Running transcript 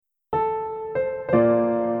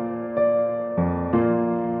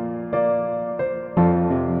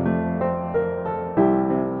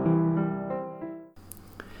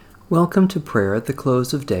Welcome to prayer at the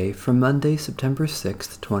close of day for Monday, September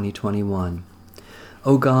 6th, 2021.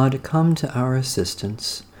 O God, come to our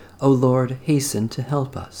assistance. O Lord, hasten to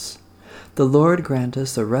help us. The Lord grant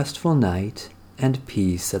us a restful night and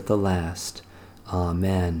peace at the last.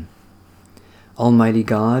 Amen. Almighty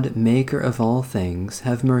God, maker of all things,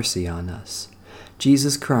 have mercy on us.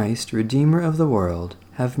 Jesus Christ, Redeemer of the world,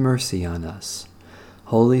 have mercy on us.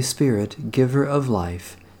 Holy Spirit, giver of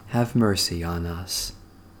life, have mercy on us.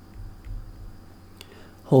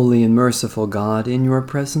 Holy and merciful God, in your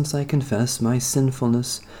presence I confess my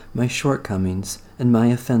sinfulness, my shortcomings, and my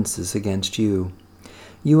offenses against you.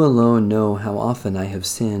 You alone know how often I have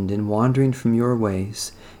sinned in wandering from your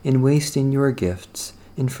ways, in wasting your gifts,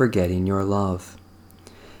 in forgetting your love.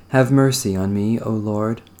 Have mercy on me, O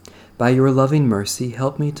Lord. By your loving mercy,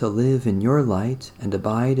 help me to live in your light and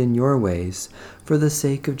abide in your ways, for the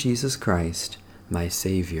sake of Jesus Christ, my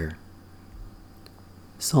Savior.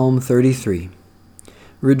 Psalm 33.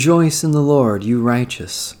 Rejoice in the Lord, you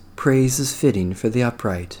righteous. Praise is fitting for the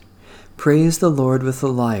upright. Praise the Lord with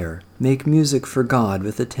the lyre. Make music for God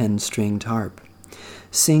with a 10-stringed harp.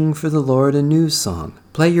 Sing for the Lord a new song.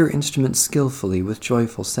 Play your instruments skillfully with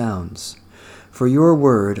joyful sounds. For your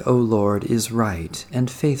word, O Lord, is right,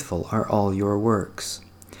 and faithful are all your works.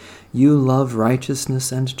 You love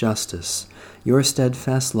righteousness and justice. Your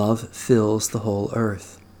steadfast love fills the whole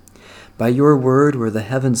earth. By your word were the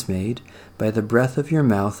heavens made, by the breath of your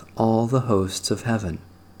mouth all the hosts of heaven.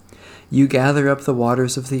 You gather up the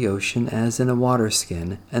waters of the ocean as in a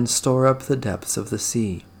waterskin, and store up the depths of the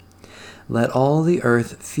sea. Let all the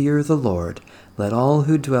earth fear the Lord. Let all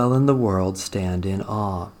who dwell in the world stand in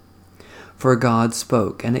awe. For God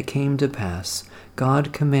spoke, and it came to pass.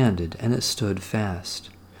 God commanded, and it stood fast.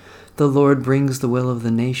 The Lord brings the will of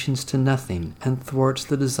the nations to nothing, and thwarts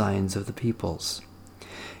the designs of the peoples.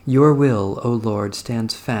 Your will, O Lord,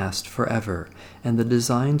 stands fast forever, and the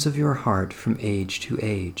designs of your heart from age to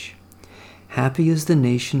age. Happy is the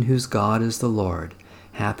nation whose God is the Lord.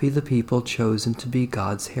 Happy the people chosen to be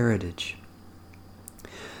God's heritage.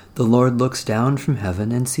 The Lord looks down from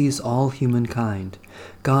heaven and sees all humankind.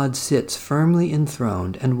 God sits firmly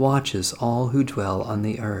enthroned and watches all who dwell on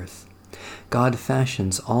the earth. God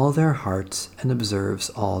fashions all their hearts and observes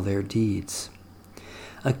all their deeds.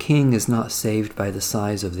 A king is not saved by the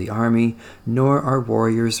size of the army, nor are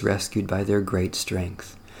warriors rescued by their great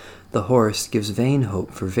strength. The horse gives vain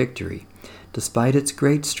hope for victory. Despite its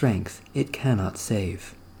great strength, it cannot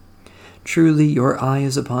save. Truly your eye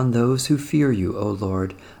is upon those who fear you, O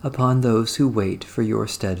Lord, upon those who wait for your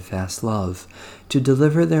steadfast love, to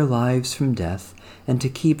deliver their lives from death, and to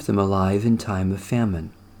keep them alive in time of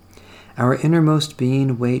famine. Our innermost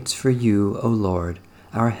being waits for you, O Lord,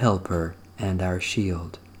 our helper and our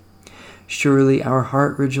shield. Surely our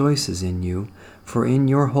heart rejoices in you, for in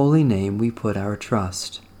your holy name we put our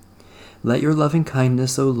trust. Let your loving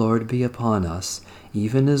kindness, O Lord, be upon us,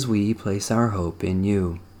 even as we place our hope in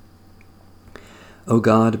you. O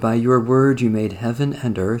God, by your word you made heaven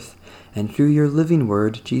and earth, and through your living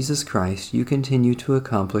word, Jesus Christ, you continue to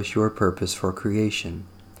accomplish your purpose for creation.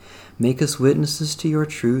 Make us witnesses to your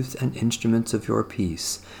truth and instruments of your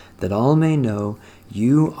peace, that all may know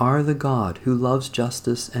you are the God who loves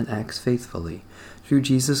justice and acts faithfully, through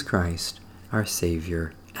Jesus Christ, our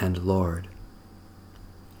Savior and Lord.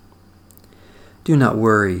 Do not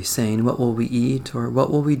worry, saying, what will we eat, or what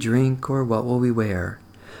will we drink, or what will we wear?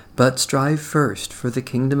 But strive first for the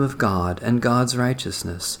kingdom of God and God's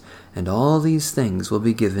righteousness, and all these things will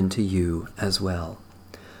be given to you as well.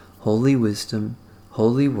 Holy wisdom,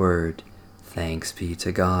 holy word, thanks be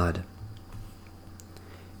to God.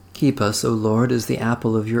 Keep us, O Lord, as the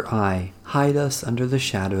apple of your eye. Hide us under the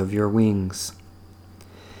shadow of your wings.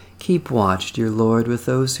 Keep watch, dear Lord, with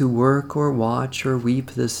those who work or watch or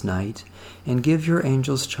weep this night, and give your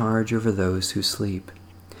angels charge over those who sleep.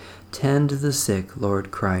 Tend the sick,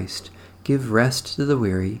 Lord Christ. Give rest to the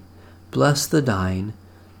weary. Bless the dying.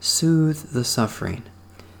 Soothe the suffering.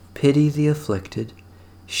 Pity the afflicted.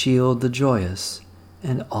 Shield the joyous.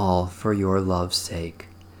 And all for your love's sake.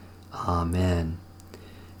 Amen.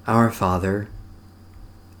 Our Father,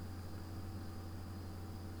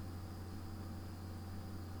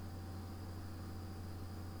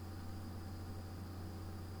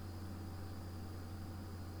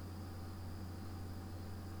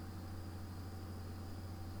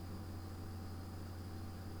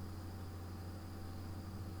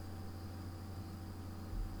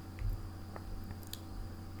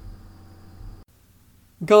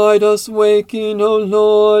 guide us waking, O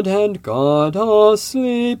Lord, and guard us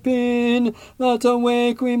sleeping, that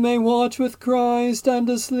awake we may watch with Christ, and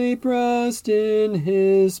asleep rest in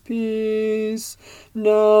his peace.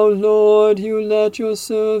 Now, Lord, you let your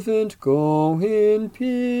servant go in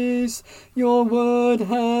peace. Your word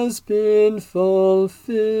has been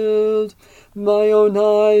fulfilled. My own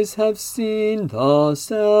eyes have seen the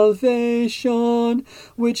salvation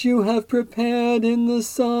which you have prepared in the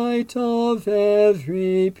sight of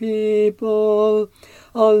every people,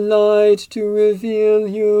 a light to reveal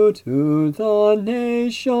you to the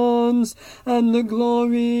nations, and the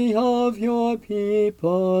glory of your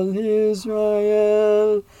people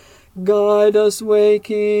Israel. Guide us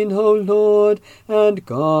waking, O Lord, and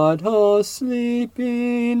guard us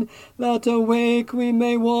sleeping, that awake we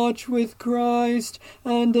may watch with Christ,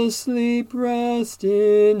 and asleep rest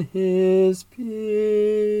in his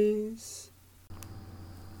peace.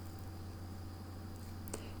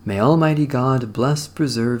 May Almighty God bless,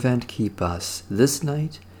 preserve, and keep us this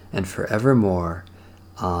night and forevermore.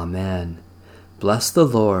 Amen. Bless the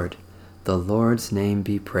Lord's name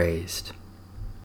be praised.